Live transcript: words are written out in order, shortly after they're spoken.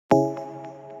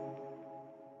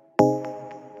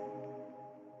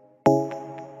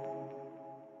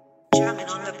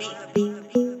on the beat.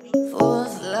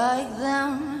 Fools like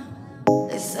them,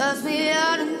 they suss me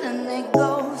out and then they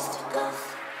ghost.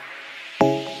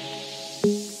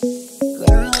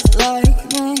 Girls like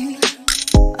me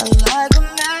are like a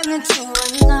magnet to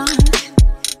a knot.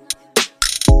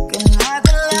 Can like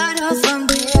a lighter from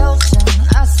the ocean.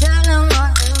 I sell them my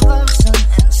devotion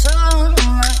and so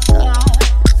my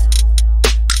thoughts.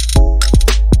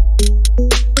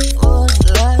 Fools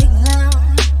like them,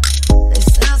 they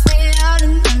suss me out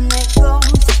and then they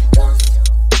ghost.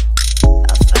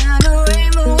 I found a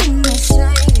rainbow in the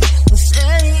shade, the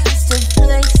shadiest of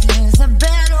places, a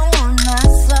better one I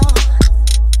saw.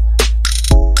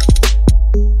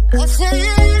 I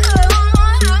said,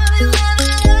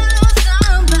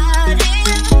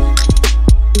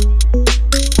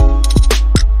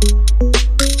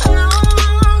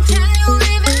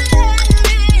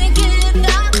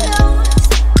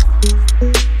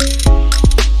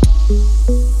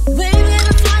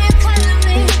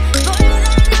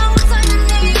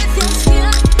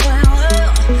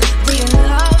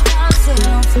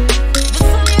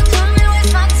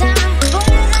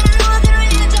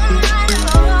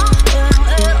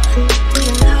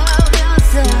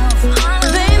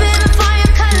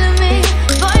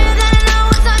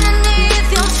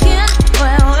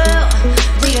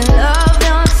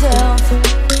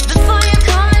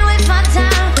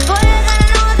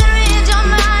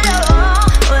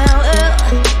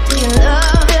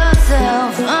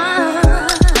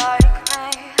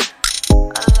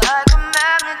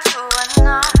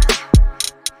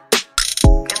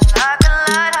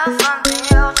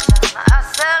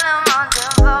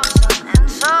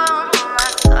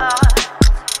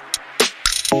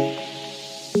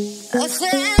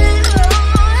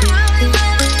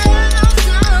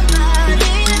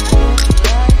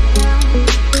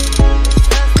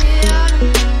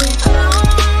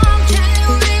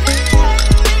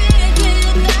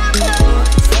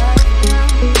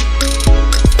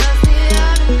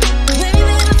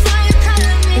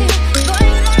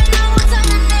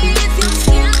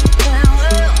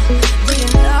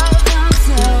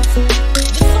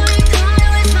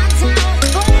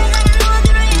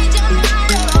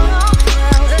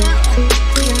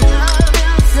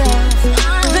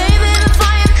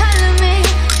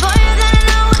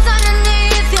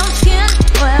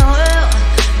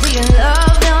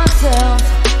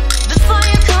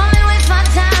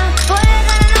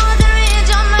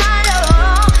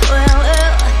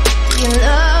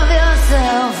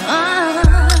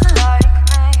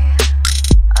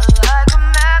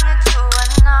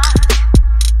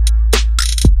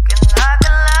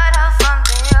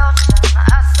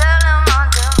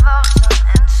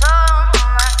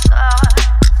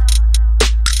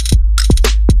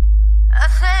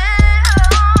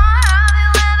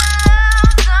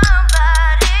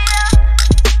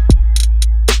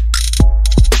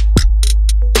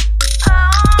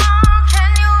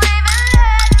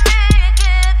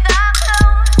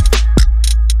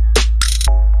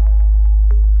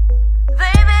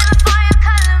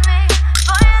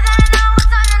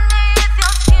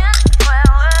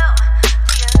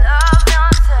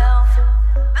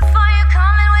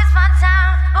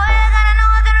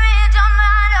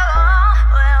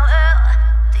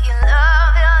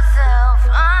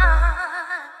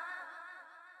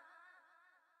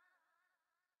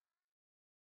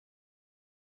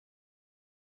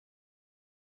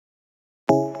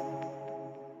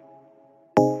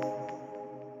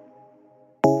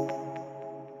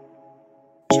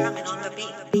 On the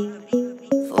beat.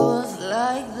 Fools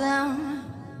like them,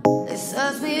 they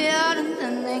suss me out and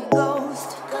then they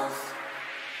ghost.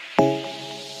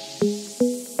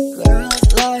 Girls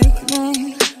like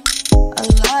me are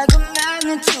like a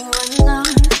magnet to a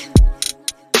knot.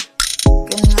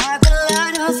 Can like a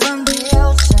lighter from the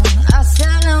ocean. I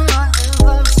sell them my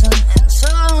devotion and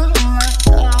so my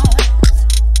thoughts.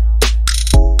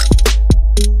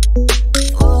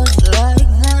 Fools like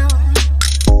them,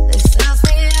 they suss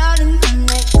me out and then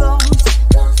they go.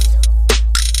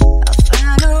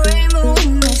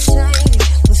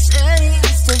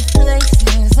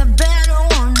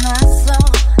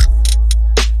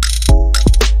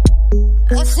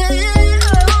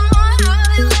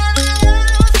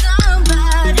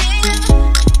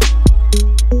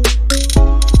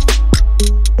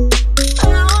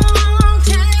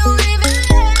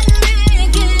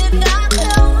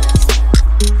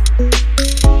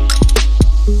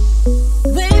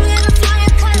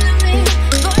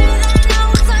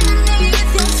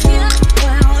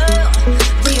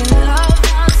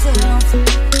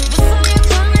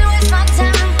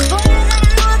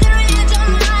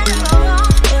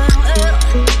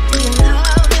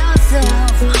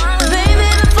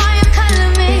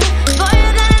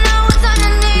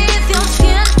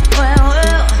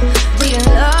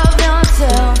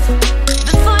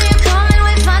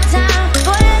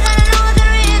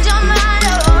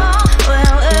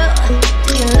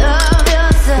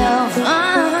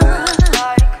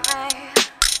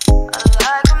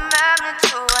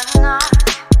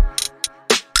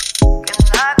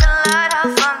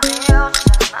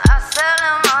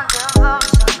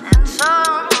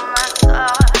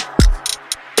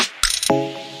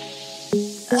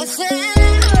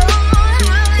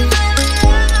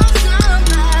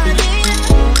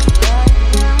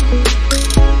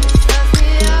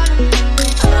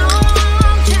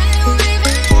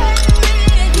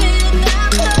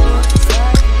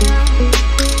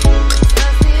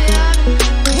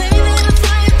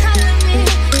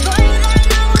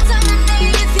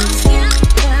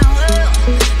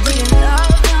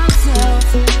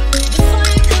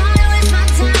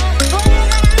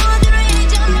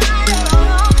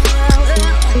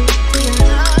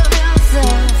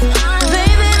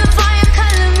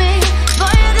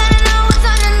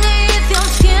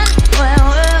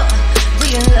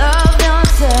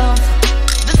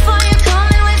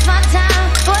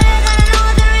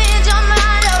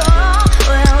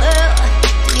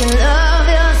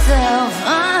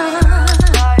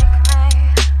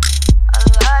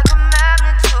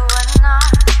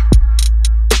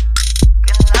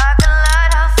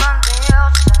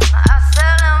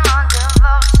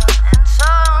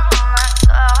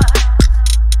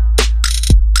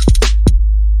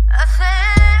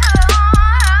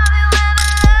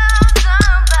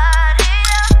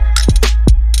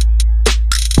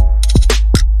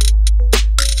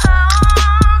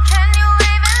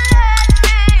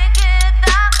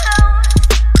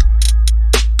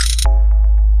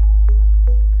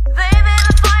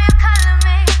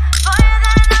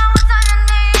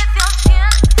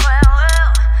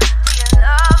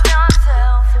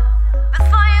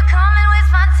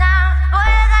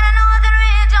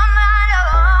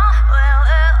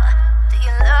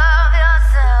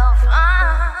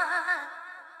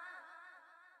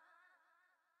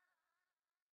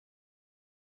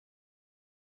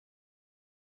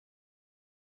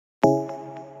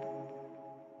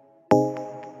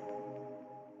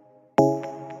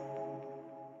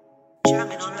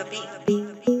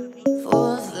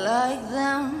 Fools like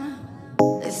them,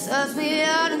 they search me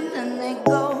out and then they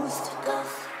ghost.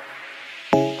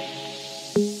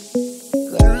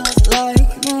 Girls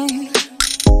like me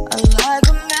are like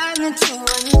a magnet to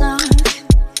a knife.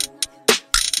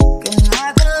 Can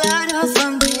knock a light out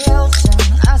from the ocean.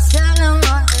 I sell them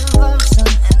my devotion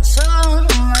and so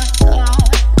my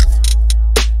thoughts.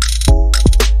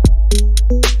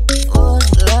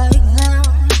 Fools like them,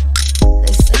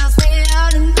 they search me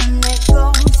out and then they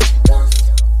ghost.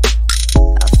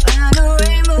 I found a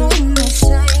rainbow in the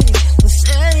shade, the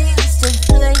shadiest of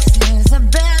places, a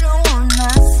better one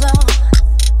I saw.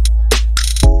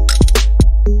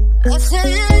 I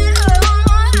said,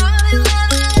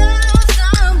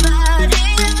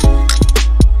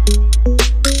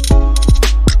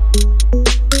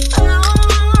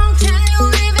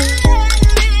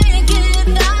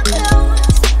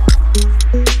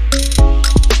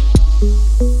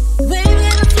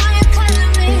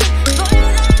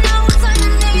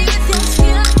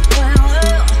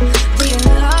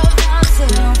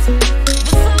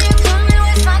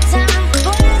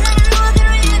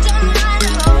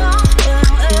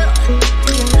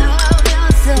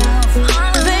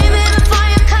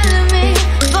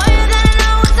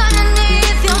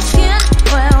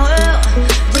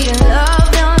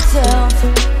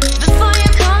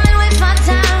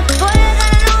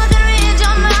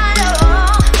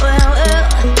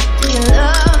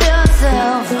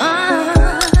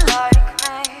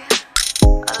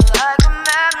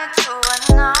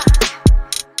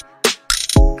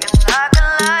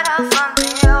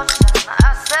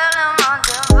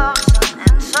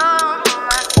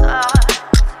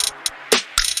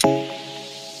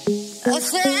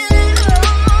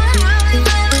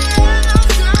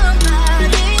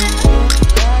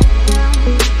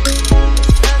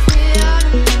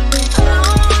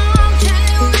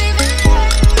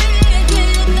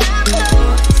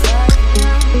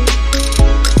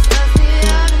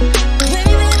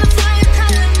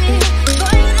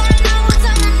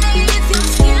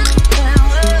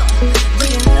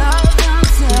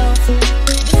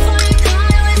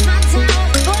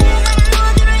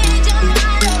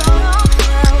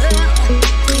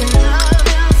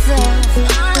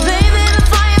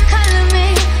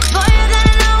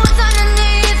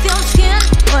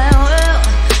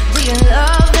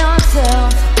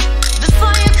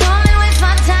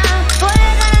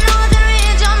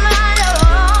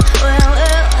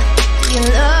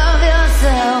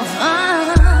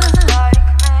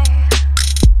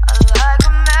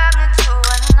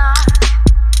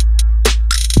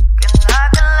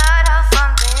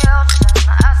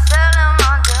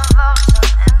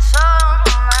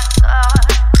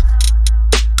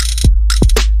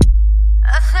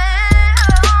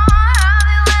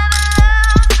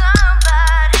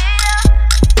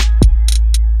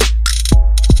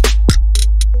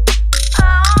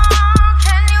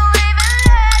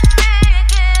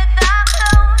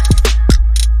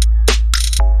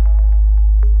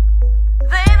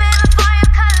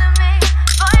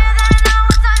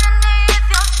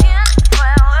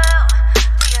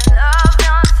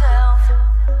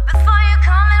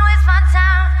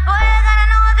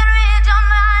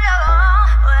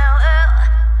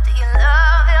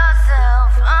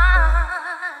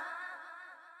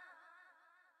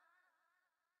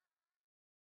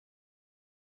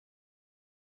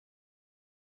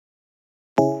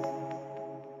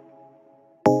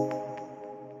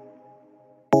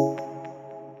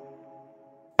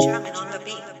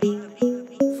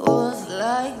 fools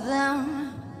like them,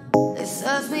 they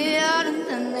search me out and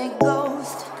then they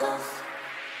ghost.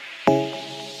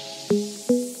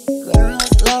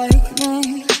 Girls like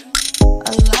me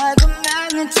are like a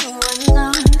magnet to a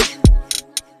knife.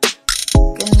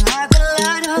 Can knock a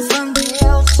light out from the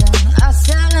ocean. I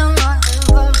sell them my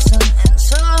devotion and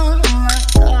so my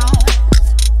thoughts.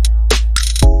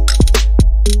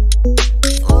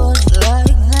 Fools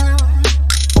like them,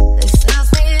 they search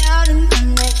me out and then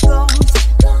they ghost.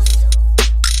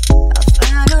 I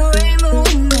found a rainbow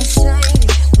in the shade,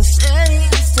 the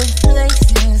shadiest of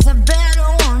places, a better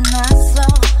one I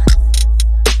saw.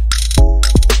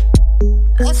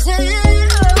 I said